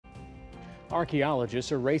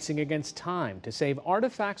Archaeologists are racing against time to save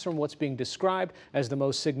artifacts from what's being described as the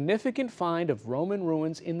most significant find of Roman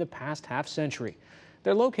ruins in the past half-century.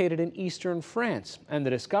 They're located in eastern France, and the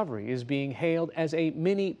discovery is being hailed as a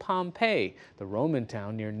mini Pompeii, the Roman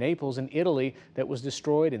town near Naples in Italy that was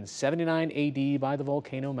destroyed in 79 AD by the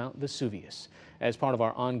volcano Mount Vesuvius. As part of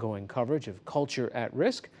our ongoing coverage of culture at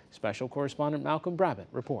risk, special correspondent Malcolm Brabant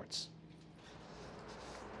reports.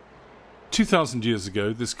 2,000 years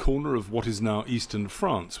ago, this corner of what is now eastern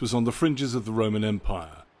France was on the fringes of the Roman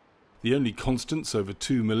Empire. The only constants over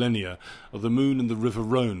 2 millennia are the moon and the river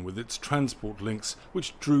Rhone with its transport links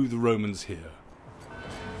which drew the Romans here.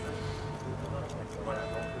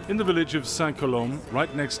 In the village of Saint-Colombe,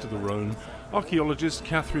 right next to the Rhone, archaeologist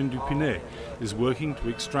Catherine Dupinet is working to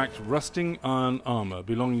extract rusting iron armour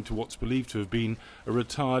belonging to what's believed to have been a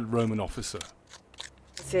retired Roman officer.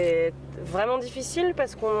 C'est vraiment difficile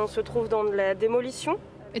parce qu'on se trouve dans de la démolition.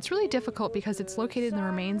 It's really difficult because it's located in the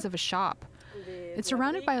remains of a shop. It's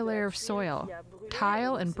surrounded by a layer of soil,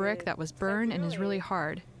 tile and brick that was burned and is really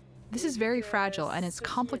hard. This is very fragile and it's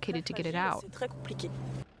complicated to get it out.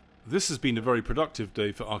 This has been a very productive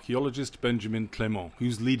day for archaeologist Benjamin Clément,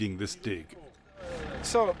 who's leading this dig.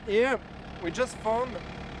 So here we just found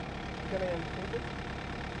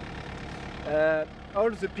all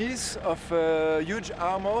the piece of huge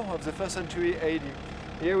armor of the 1st century AD.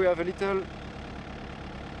 Here we have a little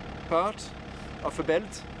part of a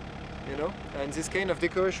belt, you know, and this kind of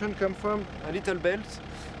decoration comes from a little belt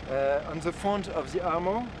on the front of the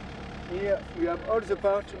armor. Here we have all the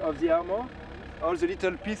part of the armor, all the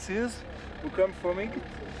little pieces who come from it.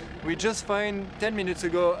 We just find 10 minutes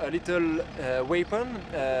ago a little weapon,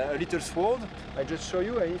 a little sword. I just show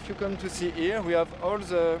you, and if you come to see here, we have all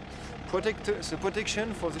the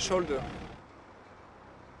protection for the shoulder.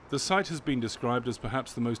 The site has been described as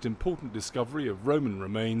perhaps the most important discovery of Roman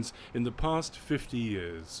remains in the past 50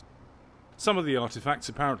 years. Some of the artifacts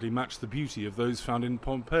apparently match the beauty of those found in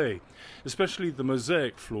Pompeii, especially the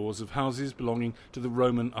mosaic floors of houses belonging to the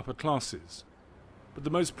Roman upper classes. But the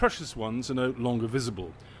most precious ones are no longer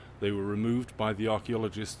visible. They were removed by the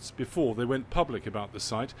archaeologists before they went public about the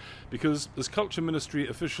site because, as Culture Ministry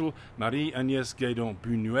official Marie-Agnès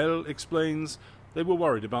Guédon-Buñuel explains, they were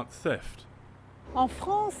worried about theft. There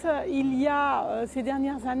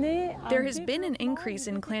has been an increase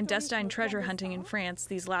in clandestine treasure hunting in France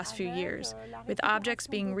these last few years, with objects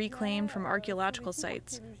being reclaimed from archaeological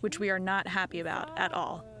sites, which we are not happy about at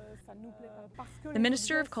all. The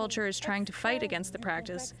Minister of Culture is trying to fight against the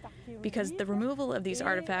practice because the removal of these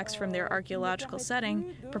artifacts from their archaeological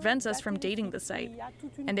setting prevents us from dating the site,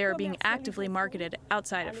 and they are being actively marketed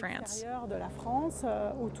outside of France.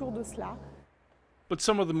 But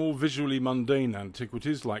some of the more visually mundane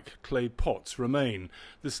antiquities, like clay pots, remain.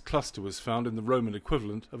 This cluster was found in the Roman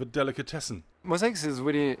equivalent of a delicatessen. Mosaics is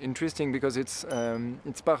really interesting because it's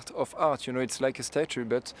part of art, you know, it's like a statue,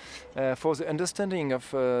 but for the understanding of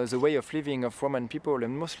the way of living of Roman people,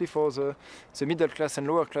 and mostly for the middle class and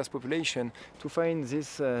lower class population, to find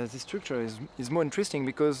this structure is more interesting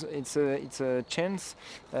because it's a chance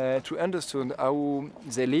to understand how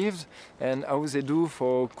they lived and how they do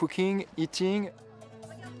for cooking, eating.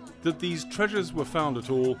 That these treasures were found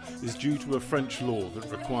at all is due to a French law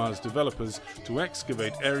that requires developers to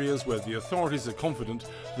excavate areas where the authorities are confident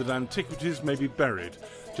that antiquities may be buried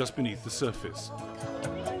just beneath the surface.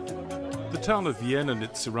 The town of Vienne and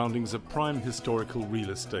its surroundings are prime historical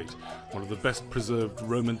real estate. One of the best preserved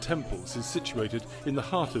Roman temples is situated in the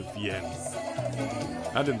heart of Vienne.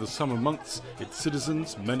 And in the summer months, its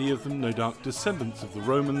citizens, many of them no doubt descendants of the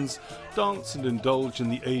Romans, dance and indulge in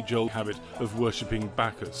the age-old habit of worshipping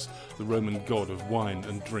Bacchus, the Roman god of wine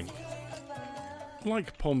and drink.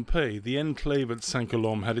 Like Pompeii, the enclave at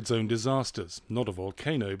Saint-Colombe had its own disasters, not a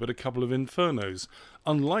volcano but a couple of infernos.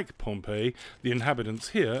 Unlike Pompeii, the inhabitants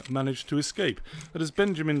here managed to escape, but as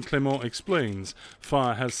Benjamin Clément explains,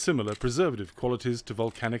 fire has similar preservative qualities to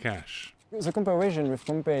volcanic ash. The comparison with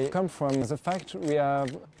Pompeii comes from the fact we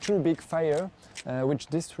have two big fires which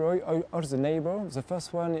destroy all the neighbors. The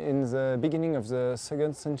first one in the beginning of the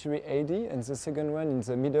 2nd century AD and the second one in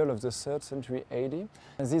the middle of the 3rd century AD.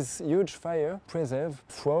 This huge fire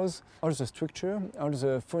froze all the structure, all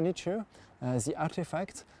the furniture, the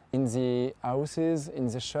artifacts in the houses, in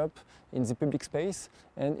the shop, in the public space,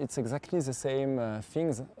 and it's exactly the same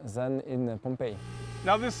things than in Pompeii.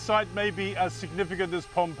 Now this site may be as significant as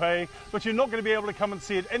Pompeii, but you're not going to be able to come and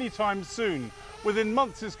see it anytime soon. Within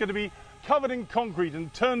months it's going to be covered in concrete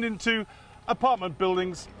and turned into apartment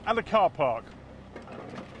buildings and a car park.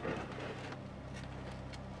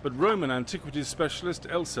 But Roman antiquities specialist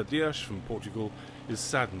Elsa Dias from Portugal is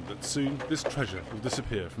saddened that soon this treasure will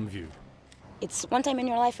disappear from view. It's one time in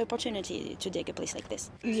your life opportunity to dig a place like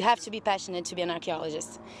this. You have to be passionate to be an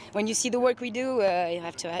archaeologist. When you see the work we do, you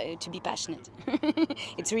have to be passionate.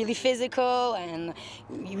 It's really physical, and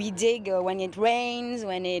we dig when it rains,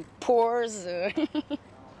 when it pours.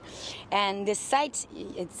 And this site,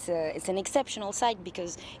 it's an exceptional site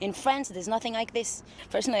because in France there's nothing like this.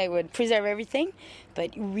 Personally, I would preserve everything,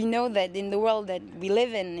 but we know that in the world that we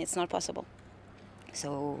live in, it's not possible.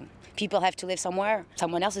 So people have to live somewhere.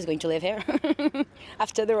 Someone else is going to live here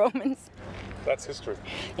after the Romans. That's history.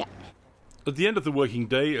 Yeah. At the end of the working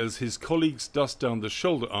day, as his colleagues dust down the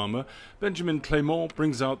shoulder armour, Benjamin Clément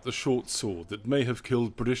brings out the short sword that may have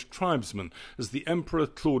killed British tribesmen as the Emperor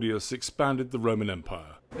Claudius expanded the Roman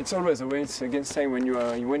Empire. It's always a race against time when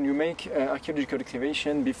you make archaeological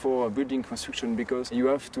excavation before building construction, because you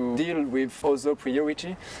have to deal with other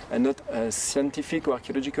priority and not a scientific or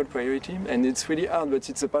archaeological priority, and it's really hard, but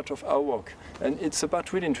it's a part of our work, and it's a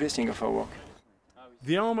part really interesting of our work.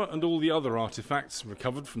 The armour and all the other artefacts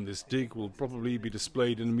recovered from this dig will probably be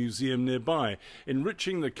displayed in a museum nearby,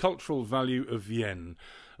 enriching the cultural value of Vienne.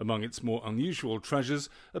 Among its more unusual treasures,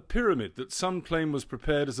 a pyramid that some claim was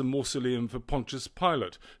prepared as a mausoleum for Pontius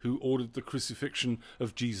Pilate, who ordered the crucifixion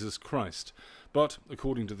of Jesus Christ. But,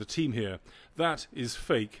 according to the team here, that is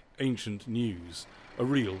fake ancient news, a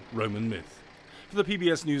real Roman myth. For the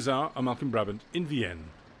PBS NewsHour, I'm Malcolm Brabant in Vienne.